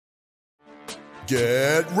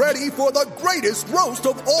Get ready for the greatest roast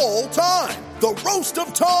of all time, the Roast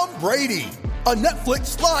of Tom Brady, a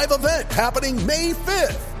Netflix live event happening May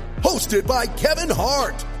 5th. Hosted by Kevin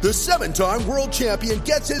Hart, the 7-time world champion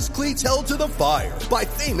gets his cleats held to the fire by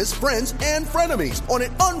famous friends and frenemies on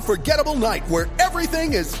an unforgettable night where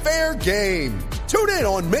everything is fair game. Tune in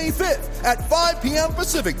on May 5th at 5 p.m.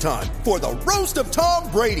 Pacific time for the Roast of Tom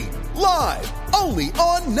Brady, live only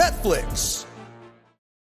on Netflix.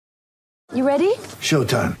 You ready?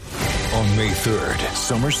 Showtime. On May 3rd,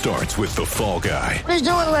 summer starts with The Fall Guy. Let's do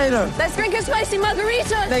it later. Let's drink a spicy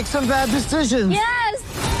margarita. Make some bad decisions.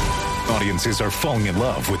 Yes! Audiences are falling in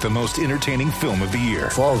love with the most entertaining film of the year.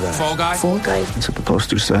 Fall Guy. Fall Guy. Fall Guy. That's what the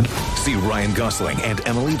poster said. See Ryan Gosling and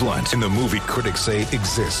Emily Blunt in the movie critics say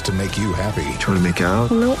exists to make you happy. Trying to make it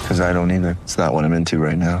out? Nope. Because I don't either. It's not what I'm into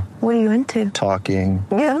right now. What are you into? Talking.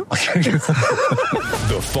 Yeah.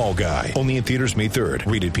 The Fall Guy. Only in theaters May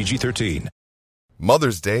 3rd. Rated PG-13.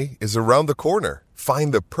 Mother's Day is around the corner.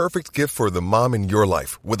 Find the perfect gift for the mom in your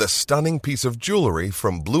life with a stunning piece of jewelry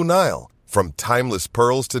from Blue Nile. From timeless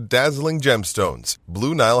pearls to dazzling gemstones,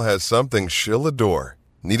 Blue Nile has something she'll adore.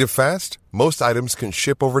 Need it fast? Most items can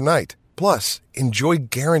ship overnight. Plus, enjoy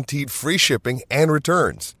guaranteed free shipping and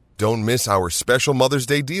returns. Don't miss our special Mother's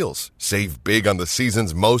Day deals. Save big on the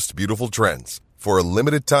season's most beautiful trends. For a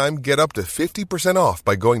limited time, get up to 50% off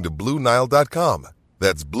by going to BlueNile.com.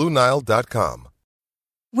 That's BlueNile.com.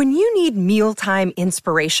 When you need mealtime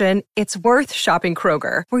inspiration, it's worth shopping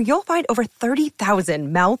Kroger, where you'll find over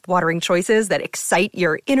 30,000 mouth-watering choices that excite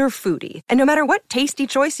your inner foodie. And no matter what tasty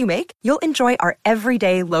choice you make, you'll enjoy our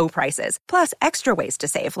everyday low prices, plus extra ways to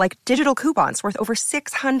save, like digital coupons worth over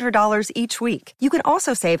 $600 each week. You can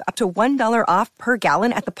also save up to $1 off per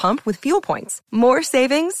gallon at the pump with fuel points. More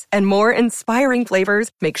savings and more inspiring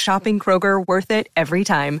flavors make shopping Kroger worth it every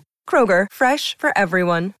time. Kroger, fresh for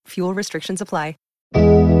everyone. Fuel restrictions apply.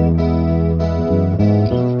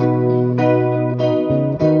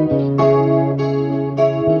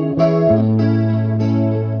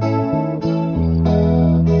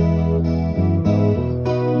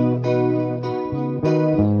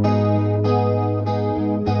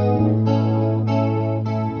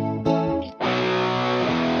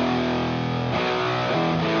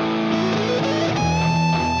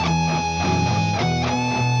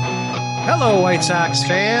 Hello, White Sox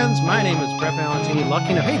fans. My name is Brett Valentini.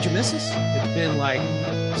 Lucky enough. Hey, did you miss us? It's been like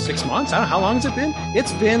 6 months. I don't know. How long has it been?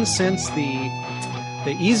 It's been since the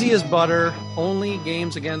easy as butter, only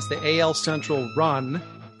games against the AL Central run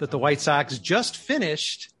that the White Sox just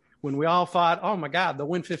finished when we all thought, oh my God, they'll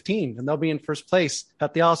win 15 and they'll be in first place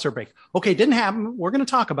at the All-Star break. Okay, didn't happen. We're going to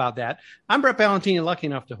talk about that. I'm Brett Valentini, lucky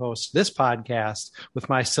enough to host this podcast with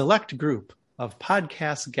my select group of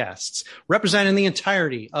podcast guests representing the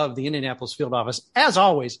entirety of the Indianapolis field office. As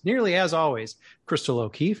always, nearly as always, Crystal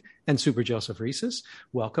O'Keefe and Super Joseph Reeses.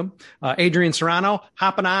 Welcome. Adrian Serrano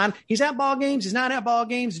hopping on. He's at ball games. He's not at ball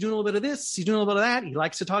games. He's doing a little bit of this. He's doing a little bit of that. He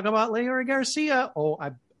likes to talk about Leury Garcia. Oh,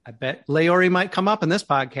 I bet Leury might come up in this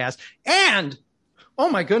podcast. And,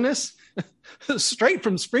 oh my goodness, straight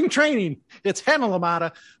from spring training, it's Hannah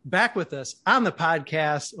LaMotta back with us on the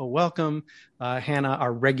podcast. Welcome, Hannah,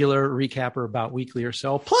 our regular recapper about weekly or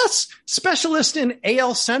so, plus specialist in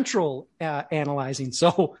AL Central analyzing.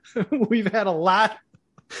 So we've had a lot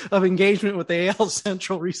of engagement with the AL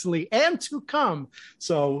Central recently and to come.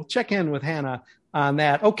 So check in with Hannah on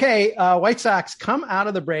that. Okay, White Sox come out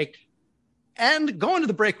of the break and going to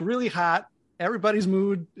the break really hot. Everybody's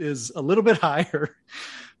mood is a little bit higher.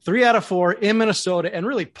 3 out of 4 in Minnesota and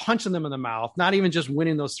really punching them in the mouth, not even just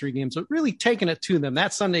winning those 3 games, but really taking it to them.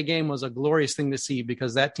 That Sunday game was a glorious thing to see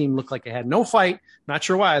because that team looked like it had no fight. Not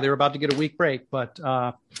sure why. They were about to get a week break, but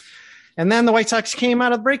and then the White Sox came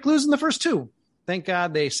out of the break losing the first 2. Thank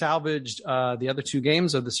God they salvaged the other 2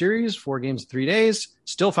 games of the series, 4 games in 3 days,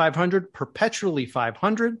 still 500, perpetually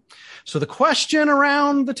 500. So the question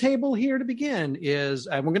around the table here to begin is,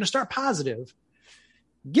 and we're going to start positive,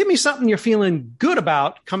 give me something you're feeling good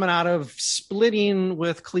about coming out of splitting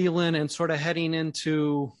with Cleveland and sort of heading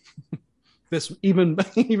into this even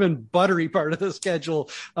buttery part of the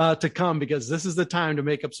schedule to come, because this is the time to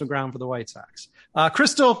make up some ground for the White Sox.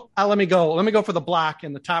 Crystal, let me go. Let me go for the block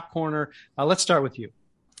in the top corner. Let's start with you.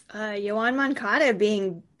 Yoan Moncada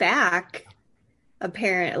being back,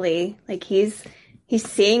 apparently. Like he's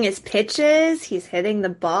seeing his pitches. He's hitting the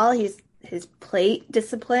ball. His plate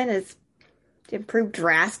discipline is improved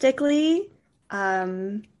drastically.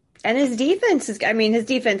 And his defense his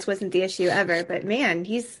defense wasn't the issue ever, but man,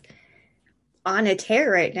 he's on a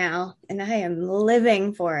tear right now and I am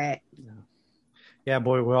living for it. Yeah,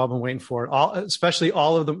 boy, we've all been waiting for it. Especially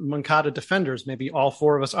all of the Moncada defenders. Maybe all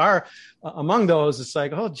four of us are among those. It's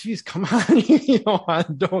like, oh, geez, come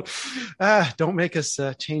on, don't make us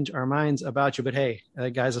change our minds about you. But hey,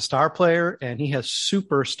 that guy's a star player, and he has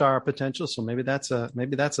superstar potential. So maybe that's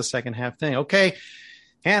a second half thing. Okay,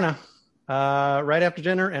 Hannah, right after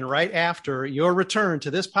dinner and right after your return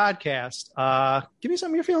to this podcast, give me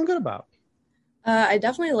something you're feeling good about. I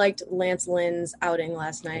definitely liked Lance Lynn's outing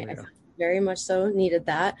last night. I very much so needed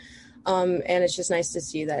that. And it's just nice to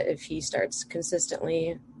see that if he starts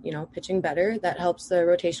consistently, pitching better, that helps the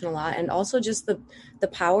rotation a lot. And also just the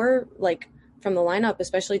power, like from the lineup,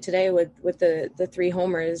 especially today with the 3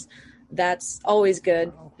 homers, that's always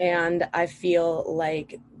good. And I feel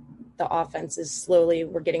like the offense is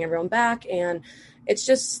we're getting everyone back, and it's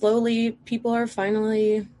just slowly people are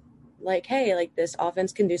finally like, hey, like this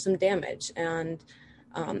offense can do some damage. And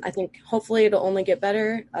I think hopefully it'll only get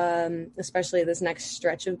better, especially this next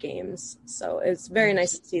stretch of games. So it's very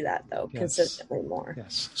nice to see that, though, consistently more.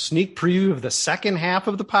 Yes. Sneak preview of the second half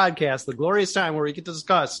of the podcast, the glorious time where we get to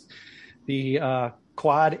discuss the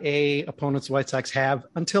Quad A opponents the White Sox have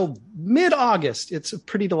until mid-August. It's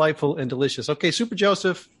pretty delightful and delicious. Okay, Super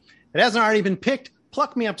Joseph, it hasn't already been picked.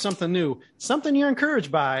 Pluck me up something new, something you're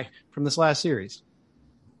encouraged by from this last series.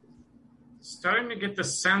 Starting to get the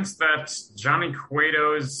sense that Johnny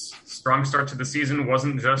Cueto's strong start to the season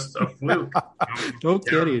wasn't just a fluke. No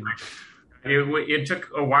kidding. It took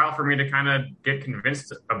a while for me to kind of get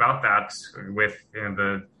convinced about that with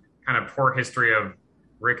the kind of poor history of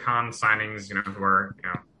Rick Hahn signings, who are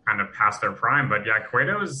kind of past their prime. But yeah,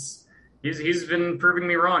 Cueto's he's been proving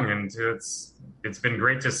me wrong, and it's been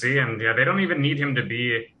great to see. And yeah, they don't even need him to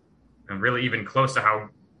be really even close to how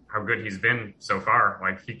good he's been so far.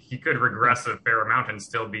 Like he could regress a fair amount and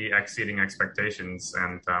still be exceeding expectations.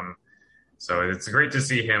 And so it's great to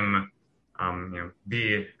see him,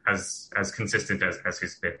 be as consistent as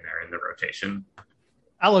he's been there in the rotation.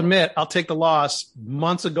 I'll admit, I'll take the loss.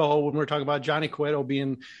 Months ago, when we were talking about Johnny Cueto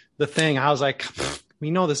being the thing, I was like,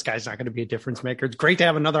 we know this guy's not going to be a difference maker. It's great to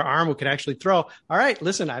have another arm who can actually throw. All right,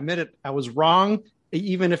 listen, I admit it. I was wrong.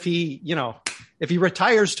 Even if he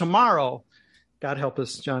retires tomorrow, God help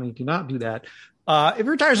us, Johnny, do not do that. If he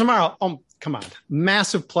retires tomorrow, come on.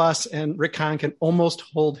 Massive plus, and Rick Hahn can almost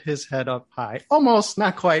hold his head up high. Almost,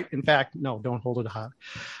 not quite. In fact, no, don't hold it high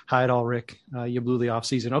at all, Rick. You blew the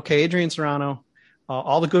offseason. Okay, Adrian Serrano,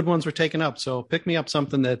 all the good ones were taken up, so pick me up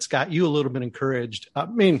something that's got you a little bit encouraged.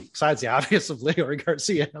 Besides the obvious of Leo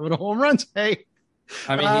Garcia having a home run today.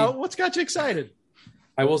 What's got you excited?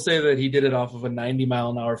 I will say that he did it off of a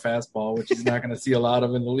 90-mile-an-hour fastball, which he's not going to see a lot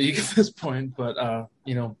of in the league at this point. But,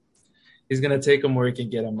 he's going to take him where he can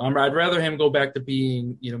get him. I'd rather him go back to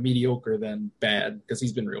being, mediocre than bad, because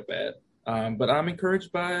he's been real bad. But I'm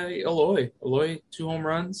encouraged by Eloy. Eloy, 2 home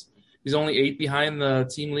runs. He's only 8 behind the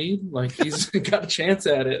team lead. Like, he's got a chance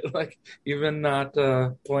at it. Like, even not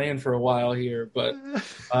playing for a while here. But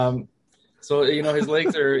so, his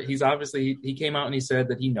legs he came out and he said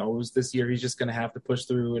that he knows this year he's just going to have to push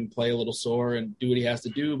through and play a little sore and do what he has to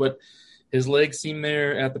do. But his legs seem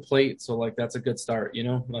there at the plate. So, that's a good start,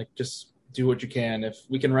 just do what you can. If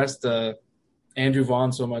we can rest Andrew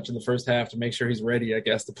Vaughn so much in the first half to make sure he's ready, I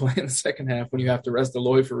guess, to play in the second half when you have to rest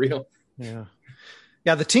Eloy for real. Yeah.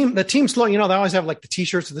 Yeah, the team slogan, they always have like the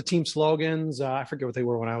T-shirts with the team slogans. I forget what they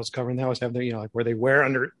were when I was covering. They always have their, like where they wear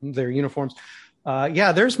under their uniforms.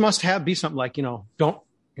 Theirs must be something like, don't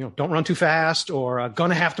run too fast, or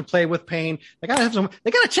gonna have to play with pain. They gotta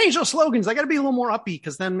change those slogans. They gotta be a little more upbeat,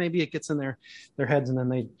 because then maybe it gets in their heads and then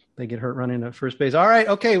they get hurt running at first base. All right,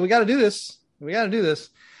 okay, we got to do this.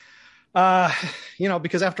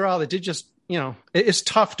 Because after all, it did just, it's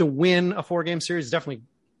tough to win a 4-game series. It's definitely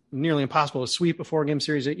nearly impossible to sweep a 4-game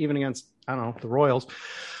series, even against, the Royals.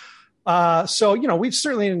 We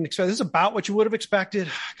certainly didn't expect this is about what you would have expected.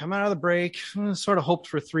 Come out of the break, sort of hoped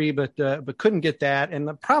for 3, but couldn't get that. And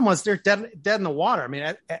the problem was they're dead in the water. I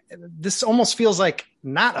mean, this almost feels like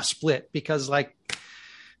not a split, because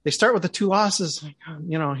they start with the 2 losses.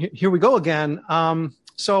 Here we go again.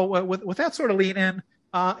 So with that sort of lead in,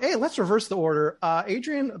 hey, let's reverse the order.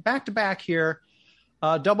 Adrian, back to back here.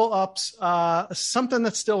 Double ups, something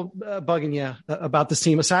that's still bugging you about this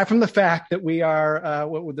team, aside from the fact that we are,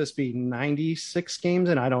 what would this be, 96 games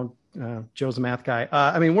in? Joe's a math guy.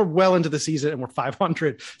 We're well into the season and we're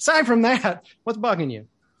 500. Aside from that, what's bugging you?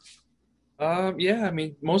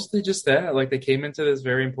 Mostly just that. Like, they came into this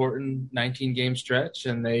very important 19-game stretch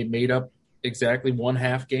and they made up exactly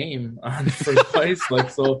 1/2 game on first place.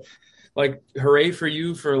 Hooray for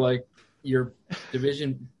you for, your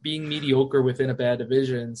division being mediocre within a bad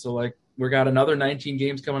division. So, we got another 19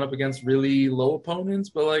 games coming up against really low opponents,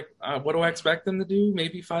 but like, what do I expect them to do?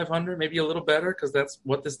 Maybe 500, maybe a little better, because that's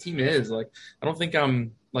what this team is. Like, I don't think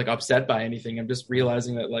I'm like upset by anything. I'm just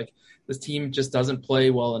realizing that like this team just doesn't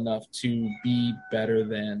play well enough to be better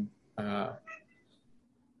than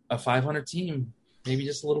a 500 team. Maybe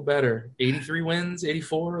just a little better. 83 wins,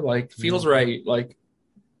 84, like feels right. Like,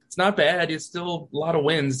 it's not bad. It's still a lot of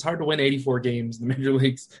wins. It's hard to win 84 games in the major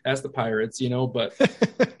leagues. Ask the Pirates, but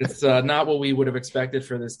it's not what we would have expected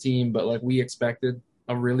for this team. But like, we expected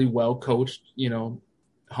a really well coached,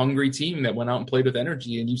 hungry team that went out and played with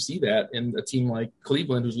energy. And you see that in a team like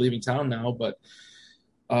Cleveland, who's leaving town now. But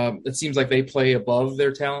it seems like they play above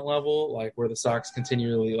their talent level, like where the Sox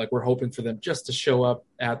continually, like, we're hoping for them just to show up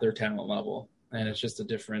at their talent level. And it's just a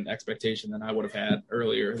different expectation than I would have had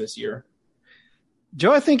earlier this year.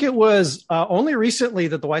 Joe, I think it was only recently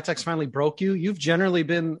that the White Sox finally broke you. You've generally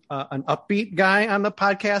been an upbeat guy on the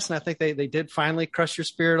podcast, and I think they did finally crush your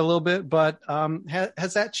spirit a little bit. But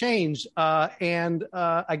has that changed? And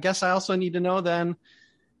I guess I also need to know then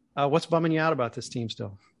what's bumming you out about this team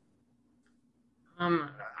still?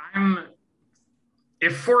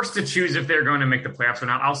 If forced to choose if they're going to make the playoffs or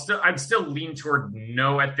not, I'd still lean toward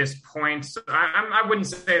no at this point. So I wouldn't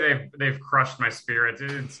say they've crushed my spirit.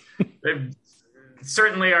 They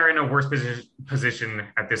certainly are in a worse position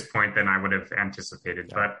at this point than I would have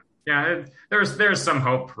anticipated. But yeah, there's some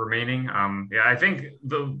hope remaining. I think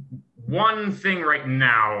the one thing right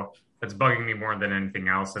now that's bugging me more than anything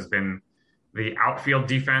else has been the outfield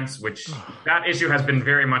defense, which that issue has been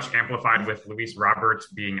very much amplified with Luis Robert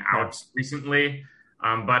being out recently.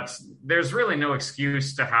 But there's really no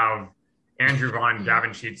excuse to have Andrew Vaughn and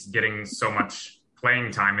Gavin Sheets getting so much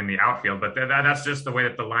playing time in the outfield. But that's just the way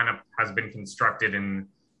that the lineup has been constructed in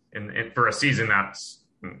for a season that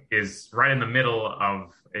is right in the middle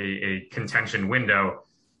of a contention window.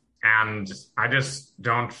 And I just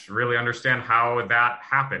don't really understand how that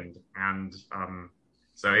happened. And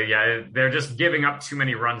so, yeah, they're just giving up too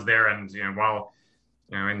many runs there. And, while,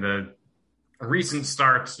 in the recent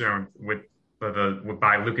starts, with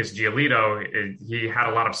by Lucas Giolito, he had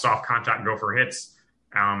a lot of soft contact go for hits.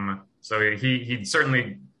 So he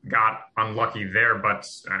certainly got unlucky there. But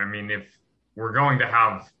I mean, if we're going to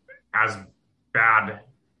have as bad,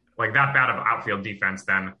 like that bad of outfield defense,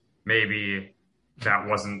 then maybe that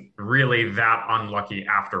wasn't really that unlucky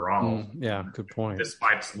after all. Yeah, good point.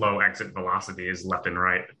 Despite low exit velocities left and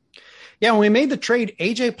right. Yeah, when we made the trade,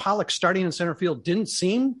 AJ Pollock starting in center field didn't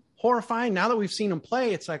seem horrifying. Now that we've seen him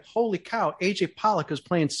play, it's like, holy cow, AJ Pollock is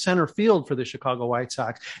playing center field for the Chicago White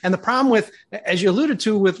Sox. And the problem with, as you alluded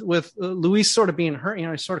to, with Luis sort of being hurt,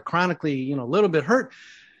 he's sort of chronically, a little bit hurt.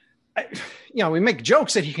 We make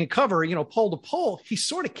jokes that he can cover, pole to pole. He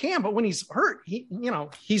sort of can, but when he's hurt,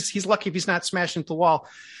 he's lucky if he's not smashed into the wall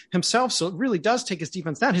himself. So it really does take his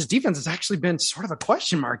defense down. His defense has actually been sort of a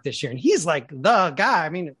question mark this year, and he's like the guy. I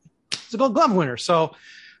mean, he's a Gold Glove winner. So,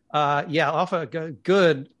 off a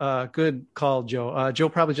good call, Joe. Joe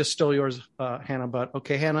probably just stole yours, Hannah. But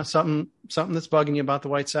okay, Hannah, something that's bugging you about the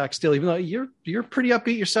White Sox still, even though you're pretty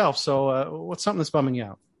upbeat yourself. So, what's something that's bumming you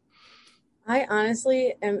out? I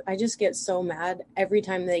honestly I just get so mad every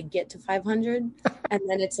time they get to 500 and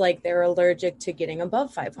then it's like they're allergic to getting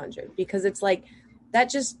above 500 because it's like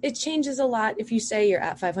it changes a lot if you say you're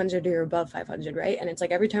at 500 or you're above 500, right? And it's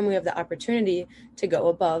like every time we have the opportunity to go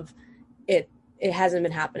above, it hasn't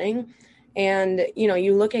been happening. And,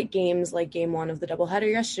 you look at games like game one of the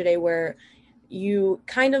doubleheader yesterday where you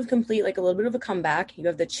kind of complete like a little bit of a comeback. You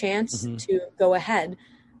have the chance to go ahead,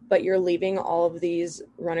 but you're leaving all of these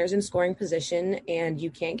runners in scoring position and you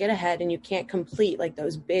can't get ahead and you can't complete like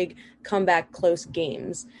those big comeback close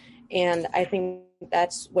games. And I think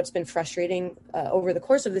that's what's been frustrating over the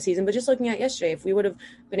course of the season. But just looking at yesterday, if we would have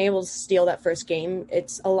been able to steal that first game,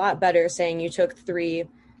 it's a lot better saying you took 3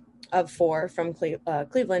 of 4 from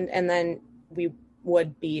Cleveland and then we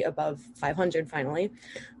would be above 500 finally.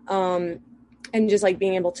 And just like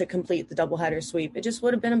being able to complete the doubleheader sweep, it just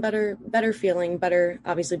would have been a better feeling,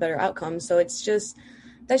 obviously better outcome. So it's just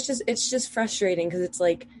frustrating because it's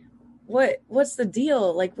like, what's the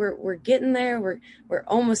deal? Like we're getting there, we're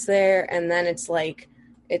almost there. And then it's like,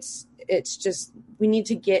 it's just, we need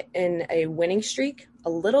to get in a winning streak a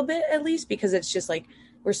little bit at least, because it's just like,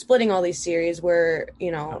 we're splitting all these series where,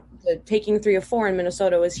 taking 3 of 4 in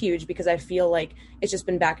Minnesota was huge because I feel like it's just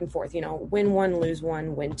been back and forth, win 1, lose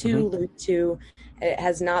 1, win 2, lose 2. It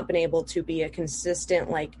has not been able to be a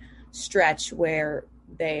consistent like stretch where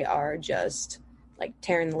they are just like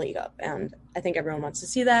tearing the league up. And I think everyone wants to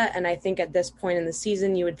see that. And I think at this point in the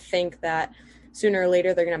season, you would think that sooner or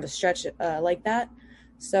later they're going to have a stretch like that.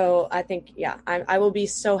 So I think, I will be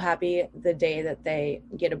so happy the day that they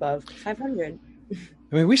get above 500.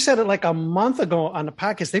 I mean, we said it like a month ago on the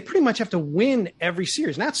podcast. They pretty much have to win every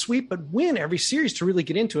series, not sweep, but win every series to really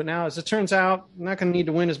get into it. Now, as it turns out, I'm not going to need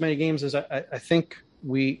to win as many games as I think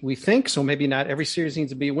we think. So maybe not every series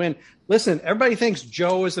needs to be a win. Listen, everybody thinks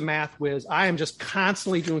Joe is the math whiz. I am just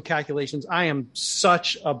constantly doing calculations. I am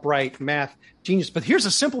such a bright math genius. But here's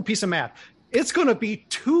a simple piece of math. It's going to be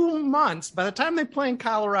 2 months. By the time they play in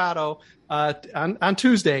Colorado on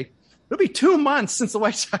Tuesday, it'll be 2 months since the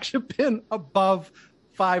White Sox have been above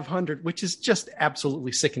 500, which is just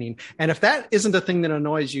absolutely sickening. And if that isn't the thing that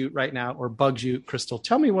annoys you right now or bugs you, Crystal,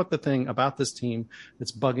 tell me what the thing about this team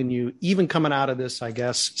that's bugging you, even coming out of this, I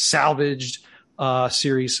guess, salvaged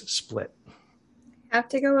series split. I have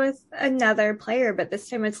to go with another player, but this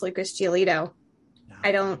time it's Lucas Giolito.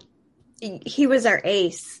 He was our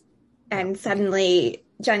ace, and suddenly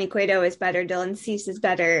Johnny Cueto is better, Dylan Cease is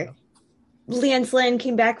better. Lance Lynn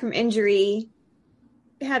came back from injury,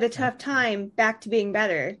 had a tough time, back to being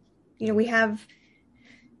better. We have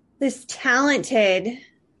this talented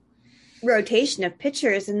rotation of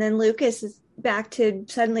pitchers, and then Lucas is back to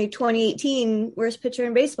suddenly 2018 worst pitcher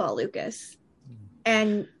in baseball, Lucas.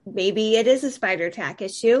 And maybe it is a spider tack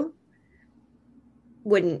issue.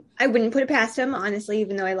 I wouldn't put it past him, honestly,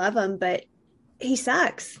 even though I love him, but he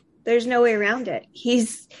sucks. There's no way around it.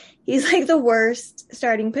 He's like the worst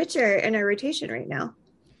starting pitcher in our rotation right now.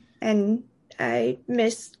 And I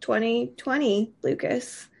miss 2020,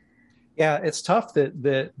 Lucas. Yeah, it's tough that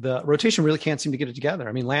the rotation really can't seem to get it together.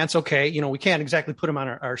 I mean, Lance, okay, we can't exactly put him on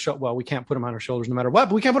our show. Well, we can't put him on our shoulders no matter what,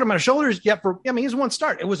 but we can't put him on our shoulders yet. He's one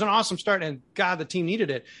start. It was an awesome start, and God, the team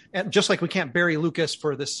needed it. And just like we can't bury Lucas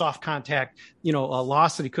for this soft contact, a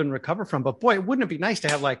loss that he couldn't recover from. But boy, wouldn't it be nice to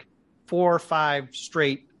have like 4 or 5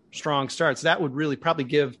 straight strong starts? That would really probably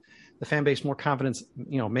give the fan base more confidence,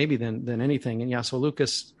 maybe than anything. And yeah, so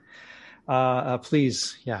Lucas,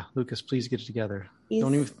 please get it together.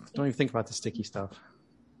 Don't even think about the sticky stuff.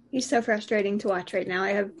 He's so frustrating to watch right now.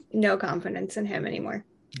 I have no confidence in him anymore.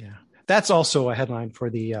 Yeah. That's also a headline for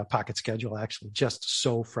the pocket schedule, actually. Just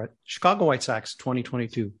so Chicago White Sox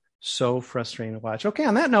 2022. So frustrating to watch. Okay,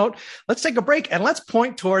 on that note, let's take a break and let's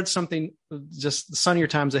point towards something, just sunnier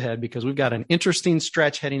times ahead, because we've got an interesting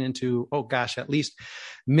stretch heading into, at least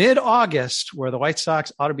mid-August, where the White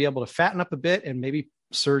Sox ought to be able to fatten up a bit and maybe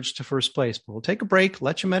surge to first place. But we'll take a break,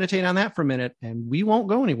 let you meditate on that for a minute, and we won't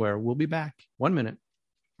go anywhere. We'll be back. 1 minute.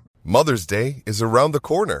 Mother's Day is around the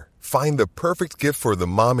corner. Find the perfect gift for the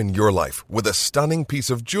mom in your life with a stunning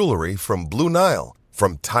piece of jewelry from Blue Nile.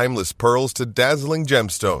 From timeless pearls to dazzling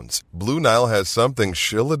gemstones, Blue Nile has something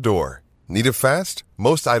she'll adore. Need it fast?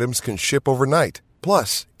 Most items can ship overnight.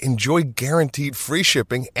 Plus, enjoy guaranteed free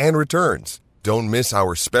shipping and returns. Don't miss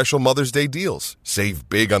our special Mother's Day deals. Save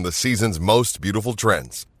big on the season's most beautiful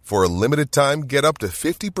trends. For a limited time, get up to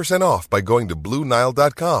 50% off by going to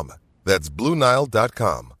BlueNile.com. That's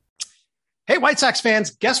BlueNile.com. Hey, White Sox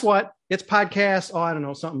fans, guess what? It's podcast,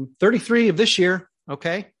 33 of this year,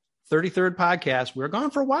 okay? 33rd podcast. We were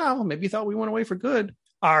gone for a while. Maybe you thought we went away for good.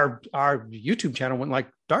 Our YouTube channel went like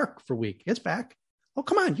dark for a week. It's back. Oh,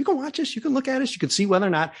 come on. You can watch us. You can look at us. You can see whether or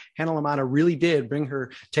not Hannah LaMotta really did bring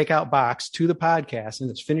her takeout box to the podcast and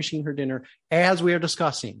is finishing her dinner as we are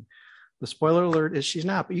discussing. The spoiler alert is she's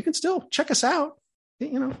not, but you can still check us out.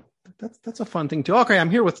 That's a fun thing too. Okay, I'm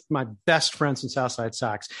here with my best friends in Southside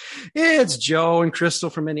Sox. It's Joe and Crystal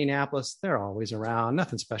from Indianapolis. They're always around.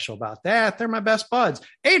 Nothing special about that. They're my best buds.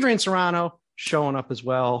 Adrian Serrano showing up as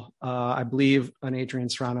well. I believe an Adrian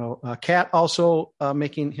Serrano cat also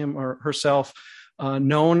making him or herself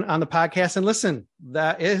known on the podcast. And listen,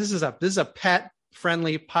 this is a pet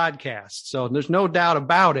friendly podcast, so there's no doubt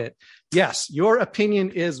about it. Yes, your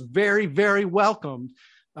opinion is very, very welcomed.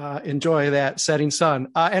 Enjoy that setting sun.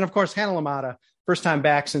 And of course, Hannah LaMotta, first time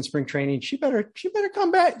back since spring training. She better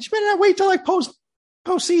come back. She better not wait till like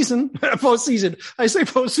postseason. I say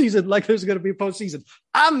postseason like there's going to be postseason.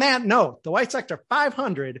 On that note, the White Sox are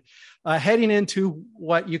 500, heading into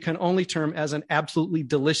what you can only term as an absolutely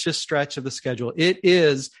delicious stretch of the schedule. It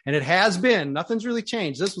is, and it has been, nothing's really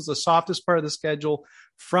changed. This was the softest part of the schedule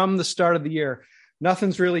from the start of the year.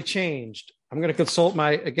 Nothing's really changed. I'm going to consult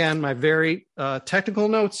my very technical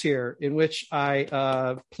notes here, in which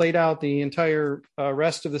I played out the entire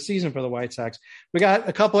rest of the season for the White Sox. We got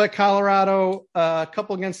a couple at Colorado, a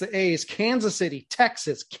couple against the A's, Kansas City,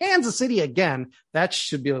 Texas, Kansas City again. That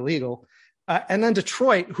should be illegal. And then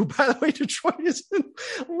Detroit, who, by the way, Detroit is in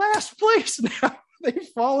last place now. They've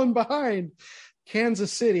fallen behind.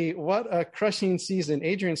 Kansas City, what a crushing season.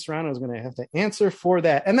 Adrian Serrano is going to have to answer for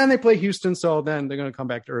that. And then they play Houston, so then they're going to come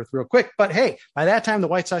back to earth real quick. But hey, by that time, the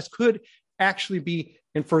White Sox could actually be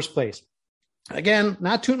in first place. Again,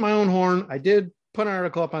 not tooting my own horn. I did put an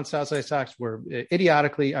article up on Southside Sox where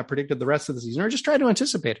idiotically I predicted the rest of the season, or just tried to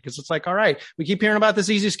anticipate it, because it's like, all right, we keep hearing about this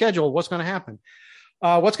easy schedule. What's going to happen?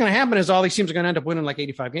 What's going to happen is all these teams are going to end up winning like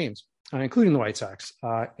 85 games, including the White Sox.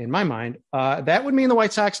 In my mind, that would mean the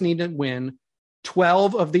White Sox need to win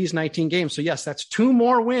 12 of these 19 games. So yes, that's 2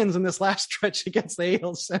 more wins in this last stretch against the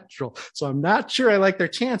AL Central. So I'm not sure I like their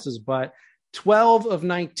chances, but 12 of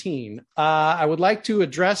 19. I would like to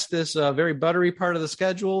address this very buttery part of the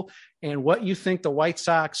schedule and what you think the White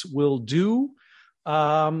Sox will do.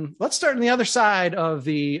 Let's start on the other side of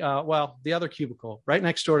the other cubicle, right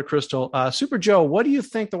next door to Crystal. Super Joe, what do you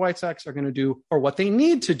think the White Sox are going to do, or what they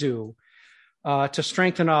need to do to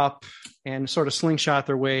strengthen up and sort of slingshot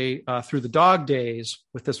their way through the dog days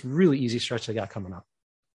with this really easy stretch they got coming up?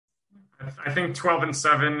 I think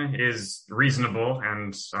 12-7 is reasonable,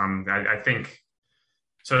 and I think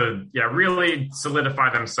to really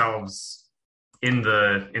solidify themselves in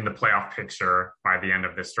the playoff picture by the end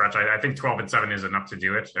of this stretch. I think 12-7 is enough to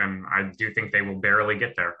do it, and I do think they will barely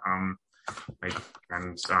get there.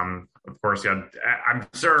 Of course, I'm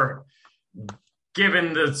sure,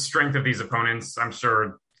 given the strength of these opponents, I'm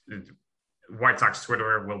sure White Sox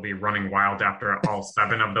Twitter will be running wild after all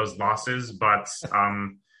 7 of those losses. But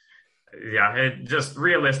it just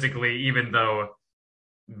realistically, even though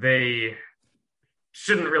they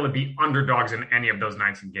shouldn't really be underdogs in any of those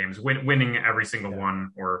 19 games, winning every single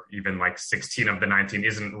one, or even like 16 of the 19,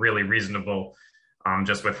 isn't really reasonable,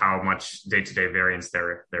 just with how much day-to-day variance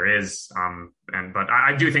there is. But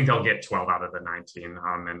I do think they'll get 12 out of the 19,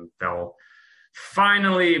 and they'll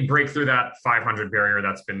finally break through that 500 barrier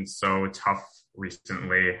that's been so tough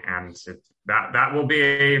recently, and that will be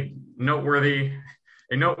a noteworthy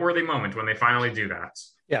moment when they finally do that.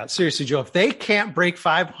 Yeah, seriously, Joe, if they can't break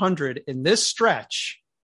 500 in this stretch,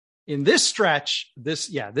 this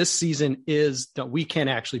season we can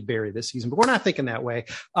actually bury this season, but we're not thinking that way.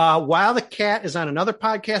 While the cat is on another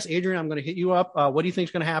podcast, Adrian, I'm going to hit you up. What do you think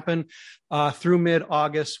is going to happen through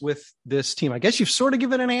mid-August with this team? I guess you've sort of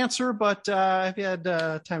given an answer, but have you had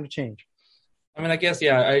time to change? I mean, I guess,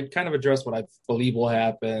 I kind of addressed what I believe will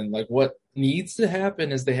happen. Like, what needs to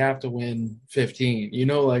happen is they have to win 15. You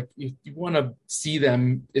want to see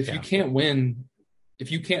them. If you can't win, if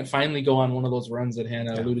you can't finally go on one of those runs that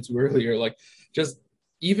Hannah alluded to earlier, like, just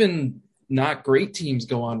even not great teams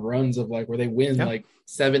go on runs of like where they win like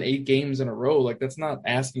 7-8 games in a row. Like, that's not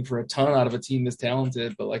asking for a ton out of a team this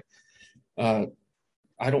talented, but like,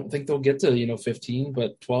 I don't think they'll get to, 15,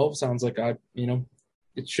 but 12 sounds like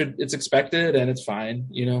it's expected and it's fine.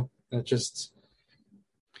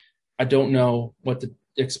 I don't know what to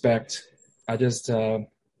expect. I just kind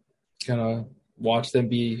of watch them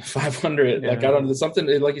be 500. Like, I don't know, something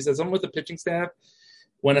like you said, something with the pitching staff.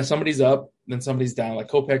 When somebody's up, then somebody's down. Like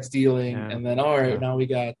Kopech's dealing, and then now we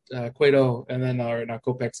got Cueto, and then now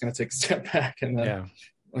Kopech's going to take a step back, and then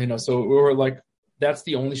so we're like, that's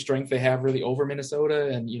the only strength they have really over Minnesota,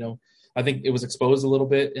 and I think it was exposed a little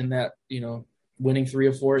bit in that winning 3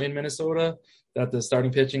 of 4 in Minnesota, that the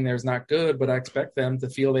starting pitching there is not good, but I expect them to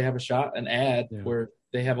feel they have a shot and add where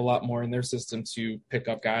they have a lot more in their system to pick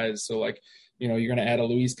up guys. So like, you're going to add a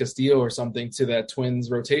Luis Castillo or something to that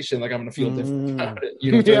Twins rotation. Like, I'm going to feel different about it.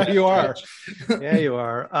 You are. Yeah, you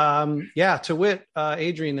are. To wit,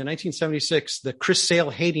 Adrian, the 1976, the Chris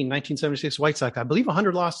Sale hating 1976 White Sox, I believe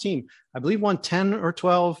 100 loss team, I believe won 10 or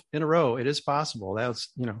 12 in a row. It is possible. That was,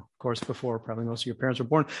 of course, before probably most of your parents were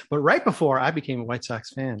born, but right before I became a White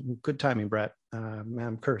Sox fan. Good timing, Brett.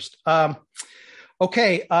 I'm cursed.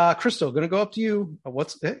 Okay, Crystal, going to go up to you.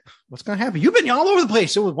 What's going to happen? You've been all over the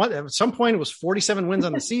place. It was at some point it was 47 wins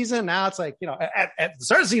on the season. Now it's like, at the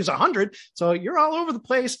start of the season, it's 100. So you're all over the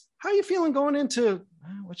place. How are you feeling going into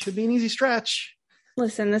what should be an easy stretch?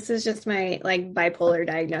 Listen, this is just my like bipolar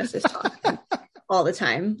diagnosis talk all the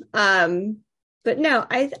time. But no,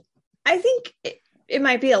 I think it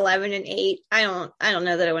might be 11-8. I don't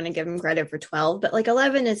know that I want to give them credit for 12, but like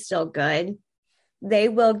 11 is still good. They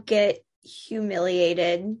will get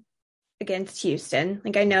humiliated against Houston.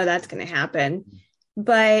 Like, I know that's going to happen,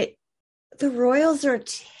 but the Royals are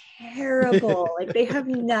terrible. Like, they have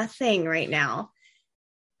nothing right now.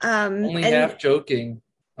 Only half joking.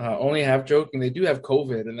 They do have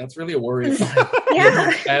COVID, and that's really a worry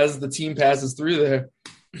as the team passes through there.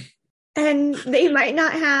 And they might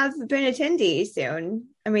not have Benintendi soon.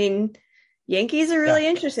 I mean, Yankees are really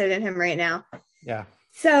interested in him right now. Yeah.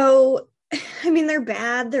 So, I mean, they're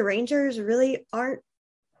bad. The Rangers really aren't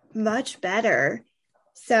much better.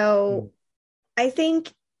 So I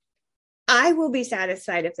think I will be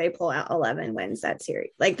satisfied if they pull out 11 wins that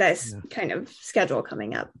series, like this kind of schedule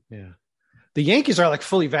coming up. Yeah. The Yankees are like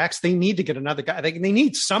fully vaxxed. They need to get another guy. They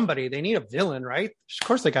need somebody. They need a villain, right? Of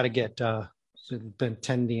course, they got to get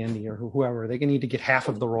Benintendi or whoever. They need to get half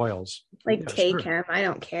of the Royals. Like, take him. I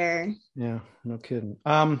don't care. Yeah, no kidding.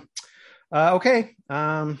 Okay.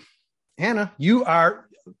 Hannah, you are,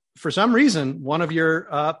 for some reason, one of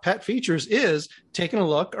your pet features is taking a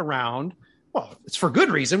look around. Well, it's for good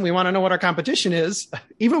reason. We want to know what our competition is,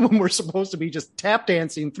 even when we're supposed to be just tap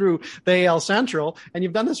dancing through the AL Central. And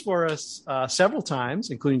you've done this for us several times,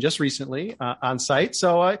 including just recently on site.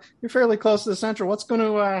 So you're fairly close to the Central. What's going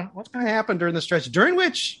to happen during the stretch, during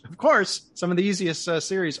which, of course, some of the easiest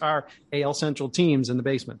series are AL Central teams in the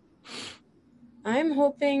basement? I'm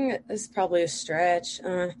hoping this is probably a stretch.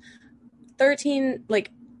 13-6.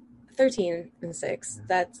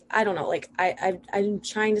 That's, I don't know. Like I'm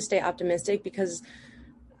trying to stay optimistic because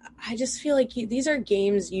I just feel like these are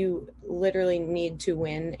games you literally need to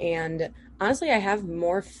win. And honestly, I have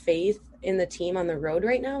more faith in the team on the road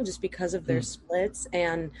right now just because of their splits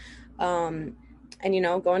and going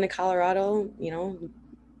to Colorado,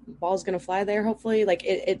 ball's going to fly there. Hopefully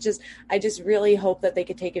I just really hope that they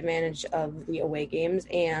could take advantage of the away games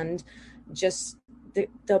and just the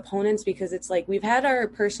opponents, because it's like we've had our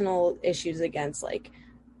personal issues against like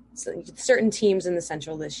certain teams in the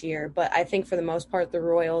Central this year, but I think for the most part the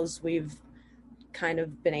Royals, we've kind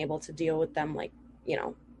of been able to deal with them. Like,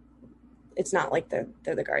 it's not like they're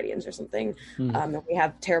the Guardians or something. We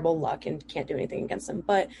have terrible luck and can't do anything against them.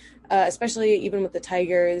 But especially even with the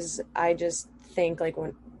Tigers, I just think like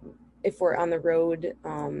if we're on the road,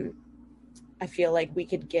 I feel like we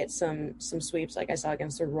could get some sweeps like I saw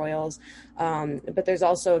against the Royals. But there's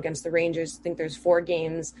also against the Rangers, I think there's 4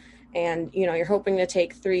 games and, you're hoping to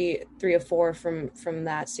take three or four from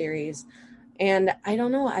that series. And I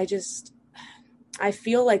don't know. I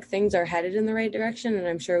feel like things are headed in the right direction. And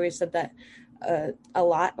I'm sure we've said that a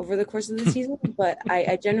lot over the course of the season, but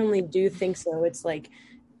I genuinely do think so. It's like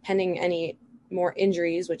pending any more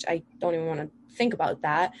injuries, which I don't even want to think about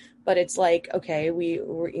that, but it's like, okay, we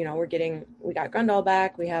got Grandal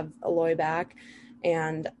back, we have Eloy back,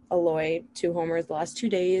 and Eloy 2 homers the last 2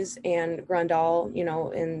 days, and Grandal,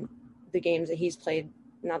 in the games that he's played,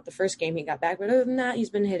 not the first game he got back, but other than that, he's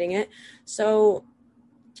been hitting it. So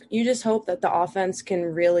you just hope that the offense can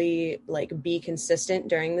really like be consistent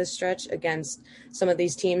during this stretch against some of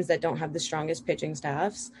these teams that don't have the strongest pitching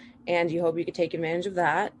staffs. And you hope you could take advantage of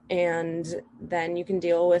that. And then you can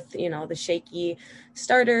deal with, the shaky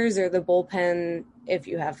starters or the bullpen if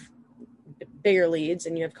you have bigger leads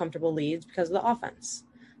and you have comfortable leads because of the offense.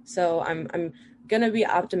 So I'm going to be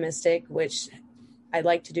optimistic, which I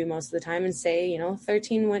like to do most of the time, and say,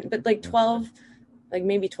 13 win, but like 12, like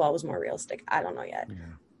maybe 12 is more realistic. I don't know yet,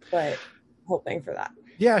 but hoping for that.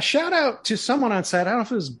 Yeah, shout out to someone on site. I don't know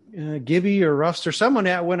if it was Gibby or Rust or someone.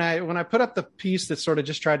 When I put up the piece that sort of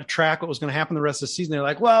just tried to track what was going to happen the rest of the season, they're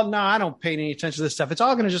like, well, no, I don't pay any attention to this stuff. It's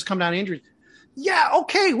all going to just come down to injuries. Yeah,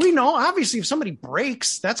 okay, we know. Obviously, if somebody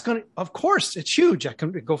breaks, that's going to, of course, it's huge. I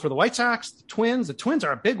can go for the White Sox, the Twins. The Twins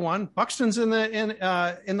are a big one. Buxton's in the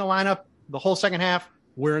lineup the whole second half.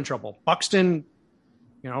 We're in trouble. Buxton,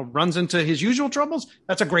 runs into his usual troubles.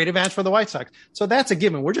 That's a great advantage for the White Sox. So that's a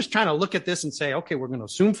given. We're just trying to look at this and say, okay, we're going to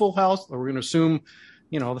assume full health, or we're going to assume,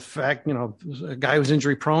 the fact, a guy who's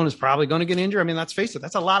injury prone is probably going to get injured. I mean, let's face it.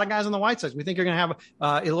 That's a lot of guys on the White Sox. We think you're going to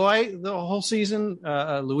have Eloy the whole season,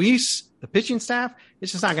 Luis, the pitching staff.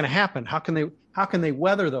 It's just not going to happen. How can they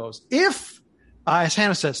weather those? If, as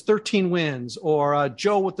Hannah says, 13 wins, or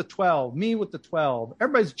Joe with the 12, me with the 12.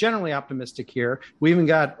 Everybody's generally optimistic here. We even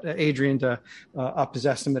got Adrian to up his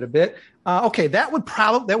estimate a bit. Okay, that would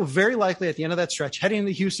very likely at the end of that stretch, heading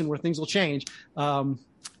into Houston where things will change,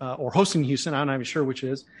 or hosting Houston, I'm not even sure which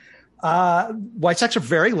is. White Sox are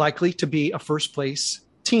very likely to be a first place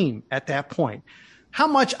team at that point. How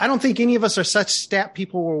much? I don't think any of us are such stat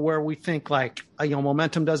people where we think like,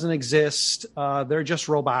 momentum doesn't exist. They're just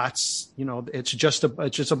robots. It's just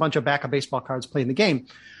a bunch of back of baseball cards playing the game.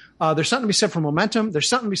 There's something to be said for momentum. There's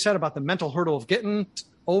something to be said about the mental hurdle of getting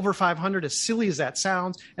over 500, as silly as that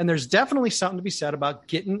sounds. And there's definitely something to be said about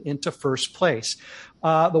getting into first place.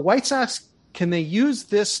 The White Sox, can they use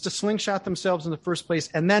this to slingshot themselves in the first place?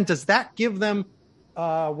 And then does that give them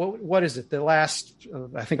what is it? The last,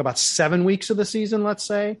 I think about 7 weeks of the season, let's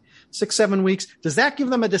say 6-7 weeks. Does that give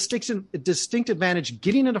them a distinct advantage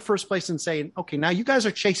getting into first place and saying, okay, now you guys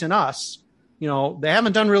are chasing us. They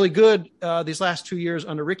haven't done really good these last 2 years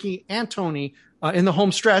under Ricky and Tony. in the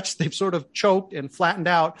home stretch. They've sort of choked and flattened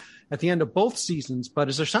out at the end of both seasons. But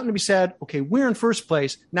is there something to be said? Okay, we're in first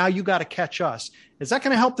place. Now you got to catch us. Is that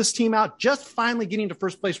going to help this team out just finally getting to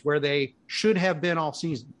first place where they should have been all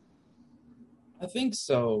season? I think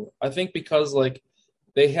so. I think because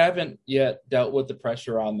they haven't yet dealt with the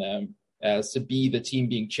pressure on them as to be the team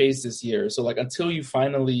being chased this year. So until you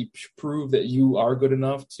finally prove that you are good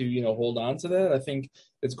enough to, hold on to that, I think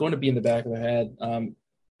it's going to be in the back of their head.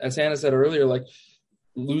 As Hannah said earlier,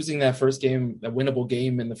 losing that first game, that winnable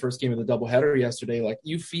game in the first game of the doubleheader yesterday,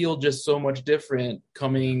 you feel just so much different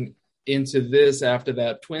coming into this after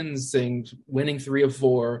that Twins thing, winning 3 of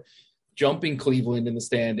 4, jumping Cleveland in the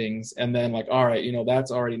standings, and then all right,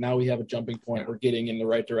 that's already, now we have a jumping point. We're getting in the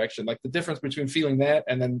right direction. The difference between feeling that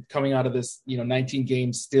and then coming out of this, 19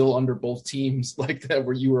 games still under both teams like that,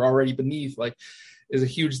 where you were already beneath, is a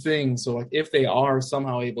huge thing. So if they are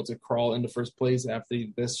somehow able to crawl into first place after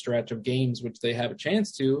this stretch of games, which they have a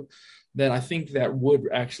chance to, then I think that would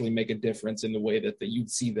actually make a difference in the way that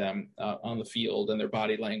you'd see them on the field and their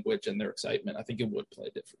body language and their excitement. I think it would play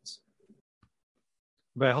a difference.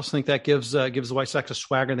 But I also think that gives the White Sox a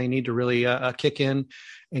swagger they need to really kick in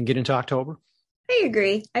and get into October. I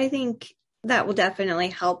agree. I think that will definitely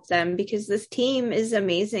help them because this team is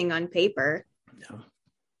amazing on paper.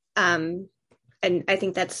 Yeah. And I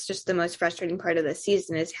think that's just the most frustrating part of the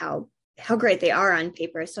season is how great they are on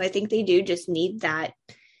paper. So I think they do just need that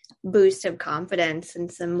boost of confidence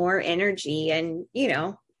and some more energy. And,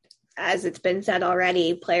 as it's been said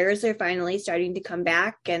already, players are finally starting to come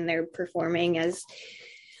back and they're performing as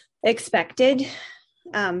expected.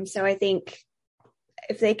 So I think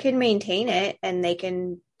if they can maintain it and they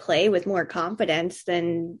can play with more confidence,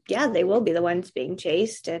 then yeah, they will be the ones being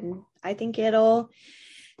chased. And I think it'll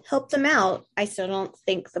help them out. I still don't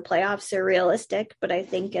think the playoffs are realistic, but I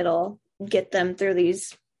think it'll get them through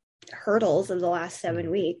these hurdles of the last 7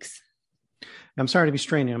 weeks. I'm sorry to be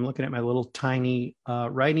straining. I'm looking at my little tiny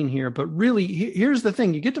writing here, but really here's the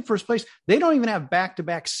thing. You get to first place. They don't even have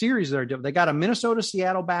back-to-back series that are different. They got a Minnesota,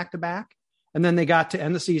 Seattle back-to-back, and then they got to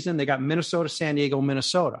end the season. They got Minnesota, San Diego,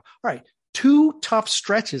 Minnesota. All right. 2 tough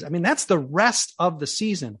stretches. I mean, that's the rest of the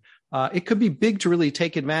season. It could be big to really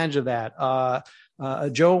take advantage of that.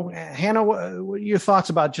 Joe, Hannah, what are your thoughts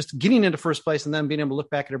about just getting into first place and then being able to look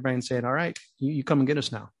back at everybody and saying, all right, you come and get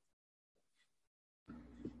us now?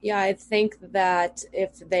 Yeah, I think that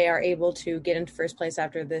if they are able to get into first place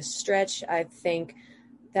after this stretch, I think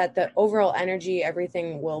that the overall energy,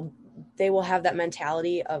 everything they will have that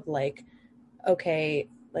mentality of okay,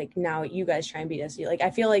 now you guys try and beat us. I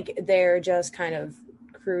feel like they're just kind of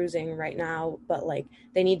cruising right now, but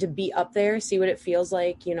they need to be up there, see what it feels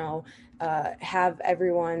like, have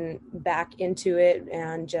everyone back into it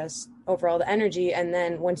and just overall the energy. And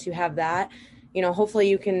then once you have that, hopefully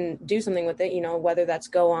you can do something with it, whether that's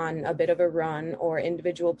go on a bit of a run or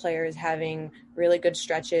individual players having really good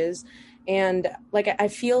stretches. And I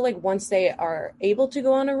feel like once they are able to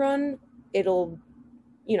go on a run, it'll,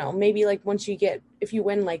 maybe once if you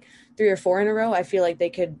win 3 or 4 in a row, I feel like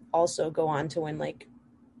they could also go on to win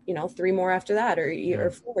 3 more after that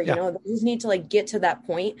or 4, Yeah. They just need to get to that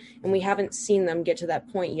point, and we haven't seen them get to that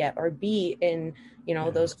point yet or be in,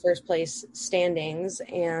 those first place standings.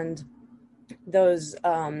 And those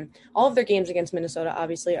all of their games against Minnesota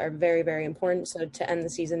obviously are very, very important. So to end the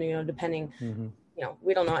season, depending,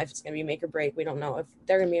 we don't know if it's going to be make or break. We don't know if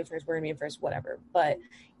they're going to be in first, we're going to be in first, whatever. But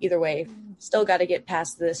either way, still got to get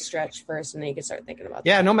past this stretch first, and then you can start thinking about that.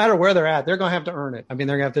 Yeah, no matter where they're at, they're going to have to earn it. I mean,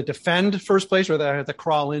 they're going to have to defend first place, or they have to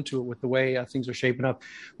crawl into it with the way things are shaping up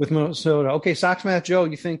with Minnesota. Okay, Sox Math Joe,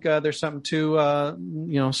 you think there's something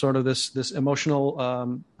to, sort of this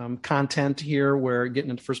emotional content here where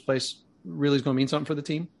getting into first place really is going to mean something for the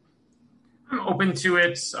team? I'm open to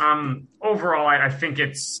it. Overall, I think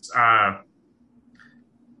it's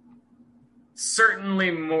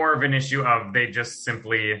certainly more of an issue of they just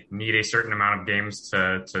simply need a certain amount of games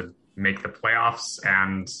to make the playoffs.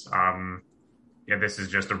 And this is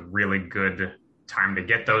just a really good time to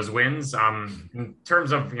get those wins. In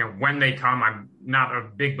terms of when they come, I'm not a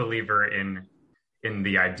big believer in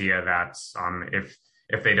the idea that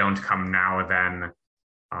if they don't come now, then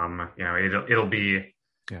it'll be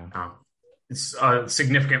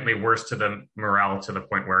significantly worse to the morale to the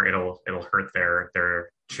point where it'll hurt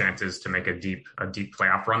their chances to make a deep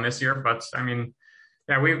playoff run this year. But I mean,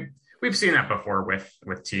 we've seen that before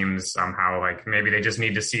with teams somehow, maybe they just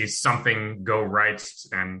need to see something go right,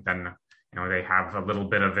 and then they have a little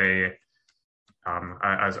bit of a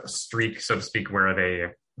streak, so to speak, where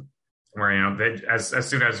they as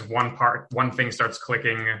soon as one thing starts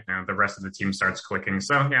clicking, the rest of the team starts clicking.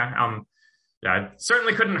 So Yeah, it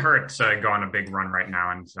certainly couldn't hurt to go on a big run right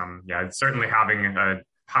now, and it's certainly having a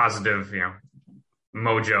positive,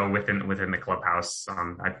 mojo within the clubhouse.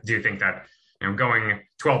 I do think that going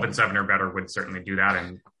 12-7 or better would certainly do that,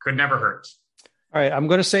 and could never hurt. All right, I'm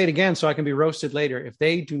going to say it again so I can be roasted later. If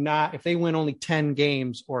they win only 10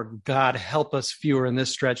 games, or God help us, fewer in this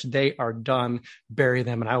stretch, they are done. Bury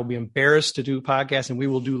them. And I will be embarrassed to do podcasts, and we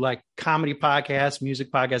will do like comedy podcasts,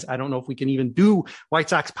 music podcasts. I don't know if we can even do White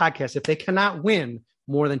Sox podcasts if they cannot win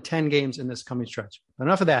more than 10 games in this coming stretch.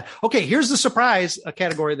 Enough of that. Okay, here's the surprise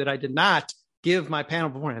category that I did not give my panel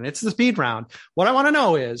beforehand. It's the speed round. What I want to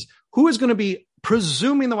know is who is going to be,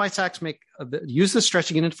 presuming the White Sox use this stretch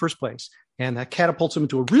to get into first place, and that catapults them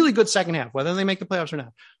into a really good second half, whether they make the playoffs or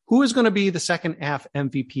not. Who is going to be the second half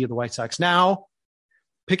MVP of the White Sox? Now,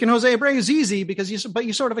 picking Jose Abreu is easy but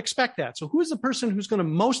you sort of expect that. So who is the person who's going to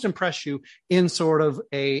most impress you in sort of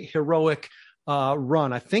a heroic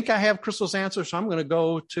run? I think I have Crystal's answer, so I'm going to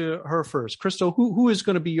go to her first. Crystal, who is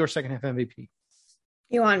going to be your second half MVP?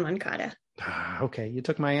 Yoan Moncada. Okay, you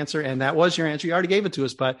took my answer, and that was your answer. You already gave it to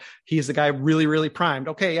us, but he's the guy really, really primed.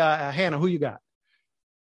 Okay, Hannah, who you got?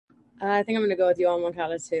 I think I'm going to go with Yoan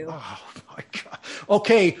Moncada too. Oh my God.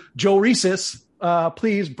 Okay, Joe Reeses,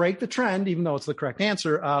 please break the trend, even though it's the correct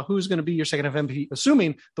answer. Who's going to be your second half MVP,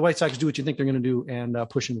 assuming the White Sox do what you think they're going to do and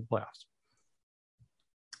push into the playoffs?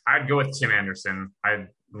 I'd go with Tim Anderson. I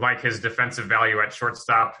like his defensive value at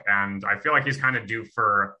shortstop, and I feel like he's kind of due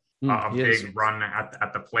for a big run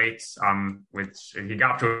at the plate, which he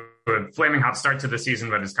got to a flaming hot start to the season,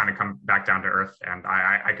 but has kind of come back down to earth. And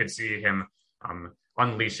I could see him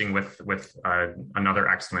unleashing with another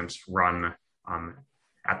excellent run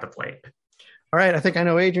at the plate. All right, I think I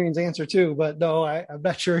know Adrian's answer too, but no, I'm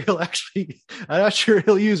not sure he'll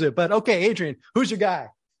use it. But okay, Adrian, who's your guy?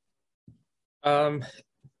 To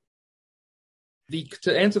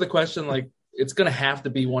answer the question, like, it's going to have to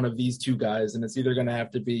be one of these two guys, and it's either going to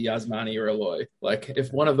have to be Yasmani or Eloy. Like,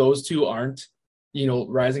 if one of those two aren't,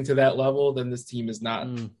 rising to that level, then this team is not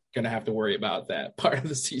going to have to worry about that part of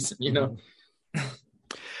the season,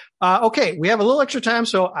 Okay, we have a little extra time,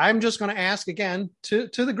 so I'm just going to ask again to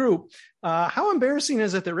the group, how embarrassing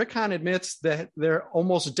is it that Rick Hahn admits that they're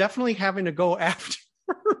almost definitely having to go after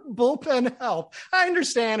bullpen help? I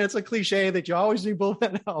understand it's a cliche that you always need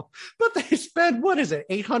bullpen help, but they spent,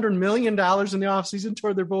 $800 million in the offseason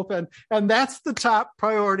toward their bullpen, and that's the top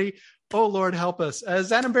priority. Oh, Lord, help us. Is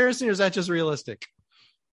that embarrassing, or is that just realistic?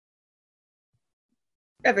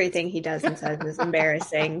 Everything he does and says is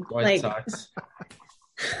embarrassing. White Sox.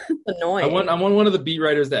 Annoying. I want one of the beat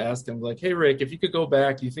writers to ask him, like, hey, Rick, if you could go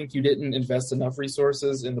back, you think you didn't invest enough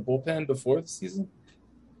resources in the bullpen before the season?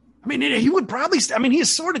 I mean, he would probably, he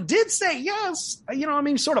sort of did say yes,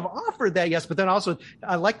 sort of offered that yes, but then also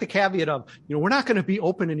I like the caveat of, we're not going to be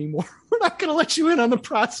open anymore. We're not going to let you in on the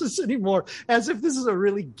process anymore, as if this is a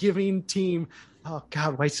really giving team. Oh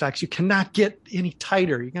God, White Sox, you cannot get any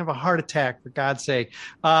tighter. You can have a heart attack, for God's sake.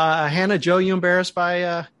 Hannah, Joe, you embarrassed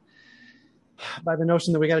by the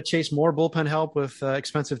notion that we got to chase more bullpen help with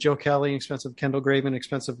expensive Joe Kelly, expensive Kendall Graven,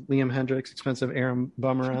 expensive Liam Hendricks, expensive Aaron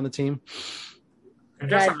Bummer on the team? I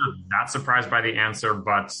guess I'm not that surprised by the answer,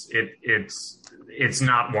 but it's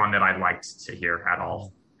not one that I'd like to hear at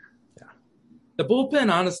all. Yeah. The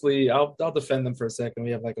bullpen, honestly, I'll defend them for a second. We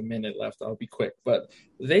have like a minute left. I'll be quick, but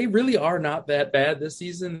they really are not that bad this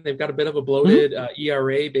season. They've got a bit of a bloated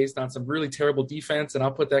ERA based on some really terrible defense, and I'll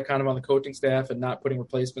put that kind of on the coaching staff and not putting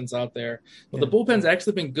replacements out there. But the bullpen's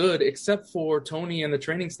actually been good, except for Tony and the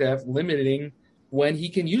training staff limiting when he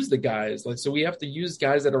can use the guys. Like, so we have to use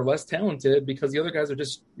guys that are less talented because the other guys are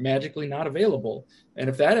just magically not available. And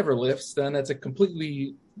if that ever lifts, then that's a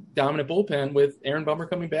completely dominant bullpen with Aaron Bummer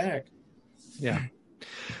coming back. Yeah.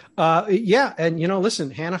 And,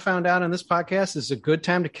 listen, Hannah found out on this podcast, this is a good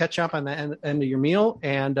time to catch up on the end of your meal.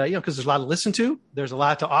 And, because there's a lot to listen to, there's a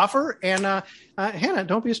lot to offer. And Hannah,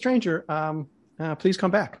 don't be a stranger. Please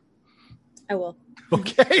come back. I will.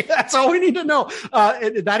 Okay, that's all we need to know.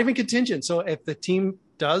 Not even contingent. So if the team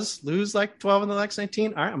does lose like 12 in the next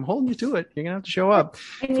 19, all right, I'm holding you to it. You're going to have to show up.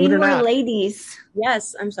 I need more ladies.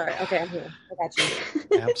 Yes, I'm sorry. Okay, I'm here. I got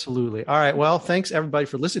you. Absolutely. All right. Well, thanks everybody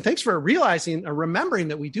for listening. Thanks for realizing or remembering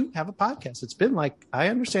that we do have a podcast. It's been I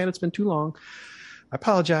understand it's been too long. I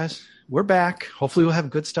apologize. We're back. Hopefully we'll have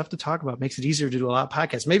good stuff to talk about. Makes it easier to do a lot of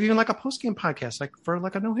podcasts, maybe even like a post-game podcast, like for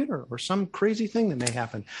like a no-hitter or some crazy thing that may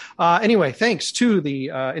happen. Anyway, thanks to the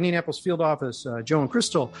Indianapolis field office, Joe and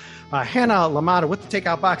Crystal, Hannah Lamada with the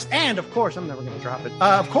takeout box, and of course, I'm never going to drop it.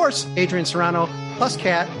 Of course, Adrian Serrano plus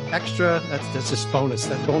Cat extra. That's just bonus.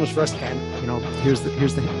 That's bonus for us, Cat. here's the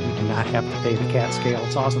you do not have to pay the cat scale.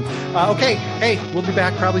 It's awesome. Okay, hey, we'll be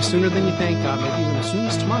back probably sooner than you think. Maybe even as soon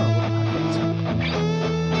as tomorrow.